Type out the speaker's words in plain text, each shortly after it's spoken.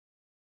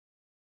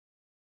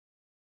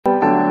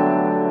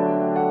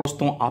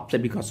दोस्तों, आप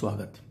सभी का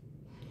स्वागत।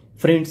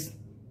 फ्रेंड्स,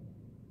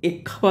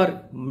 एक खबर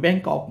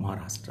बैंक ऑफ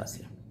महाराष्ट्र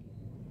से।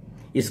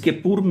 इसके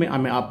पूर्व में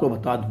मैं आपको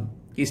बता दूं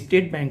कि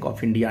स्टेट बैंक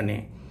ऑफ इंडिया ने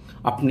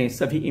अपने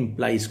सभी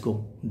एम्प्लॉइज को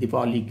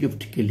दिवाली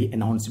गिफ्ट के लिए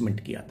अनाउंसमेंट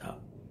किया था।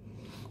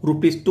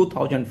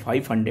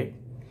 ₹2500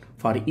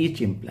 फॉर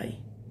ईच एम्प्लॉय।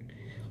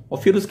 और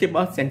फिर उसके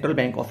बाद सेंट्रल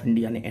बैंक ऑफ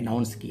इंडिया ने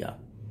अनाउंस किया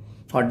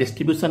for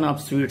distribution of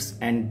sweets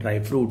and dry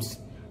fruits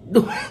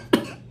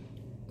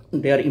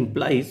there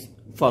employees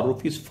for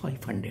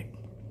 ₹500।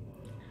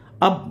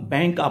 अब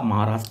बैंक ऑफ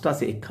महाराष्ट्र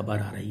से एक खबर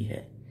आ रही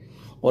है,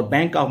 और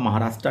बैंक ऑफ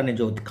महाराष्ट्र ने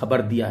जो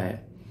खबर दिया है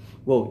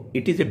वो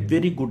it is a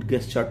very good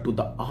gesture to the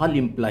all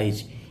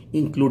employees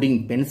including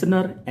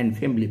pensioner and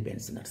family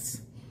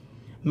pensioners.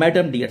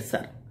 Madam dear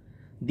sir,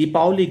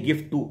 Deepawali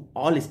gift to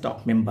all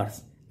staff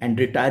members and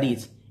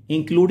retirees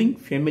including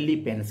family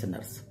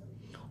pensioners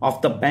of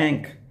the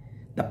bank.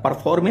 The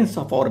performance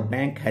of our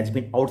bank has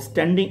been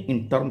outstanding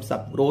in terms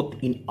of growth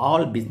in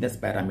all business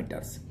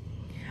parameters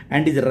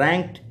and is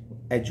ranked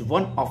as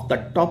one of the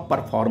top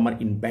performer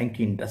in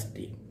banking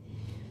industry.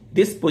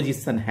 This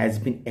position has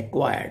been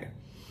acquired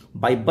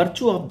by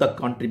virtue of the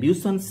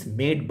contributions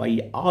made by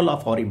all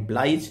of our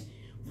employees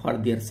for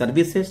their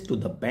services to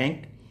the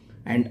bank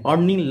and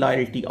earning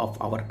loyalty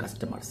of our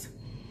customers.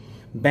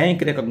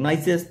 Bank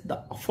recognizes the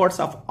efforts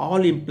of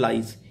all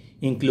employees,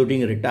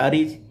 including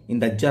retirees, in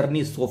the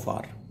journey so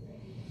far.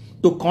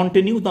 To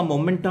continue the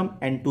momentum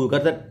and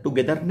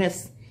togetherness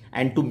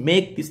and to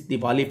make this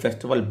Diwali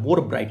festival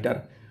more brighter,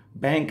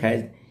 Bank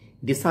has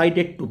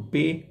decided to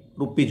pay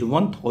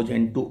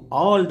 ₹1,000 to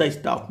all the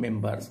staff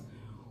members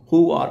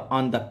who are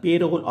on the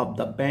payroll of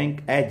the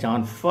bank as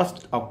on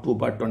 1st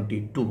October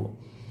 22,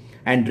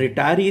 and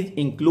retirees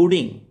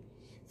including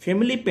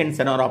family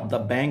pensioner of the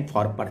bank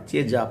for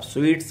purchase of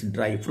sweets,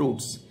 dry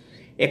fruits,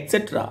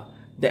 etc.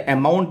 The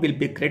amount will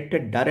be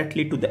credited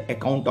directly to the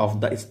account of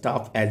the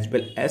staff as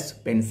well as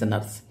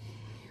pensioners.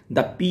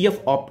 The PF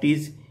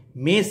optees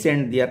may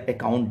send their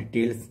account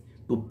details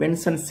to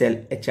Pension Cell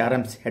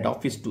HRM's head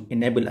office to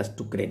enable us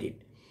to credit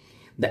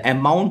the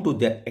amount to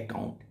their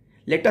account.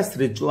 Let us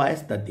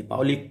rejoice the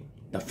Diwali,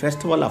 the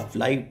festival of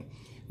light,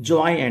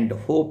 joy and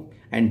hope,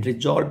 and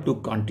resolve to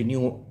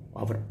continue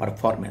our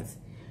performance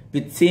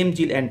with same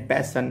zeal and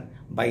passion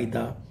by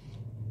the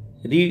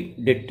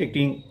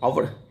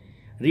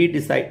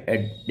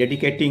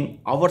dedicating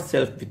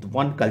ourselves with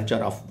one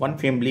culture of one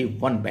family,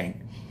 one bank.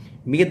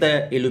 May the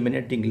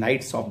illuminating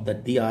lights of the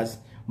diyas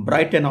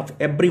brighten of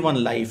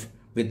everyone's life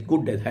with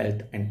good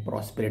health and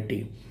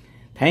prosperity.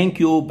 Thank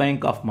you,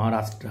 Bank of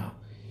Maharashtra,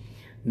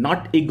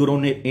 not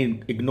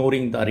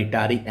ignoring the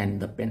retiree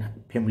and the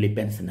family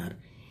pensioner.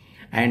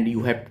 And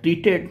you have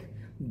treated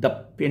the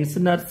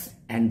pensioners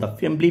and the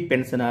family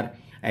pensioner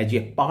as a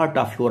part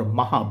of your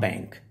Maha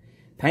Bank.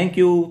 Thank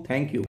you.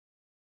 Thank you.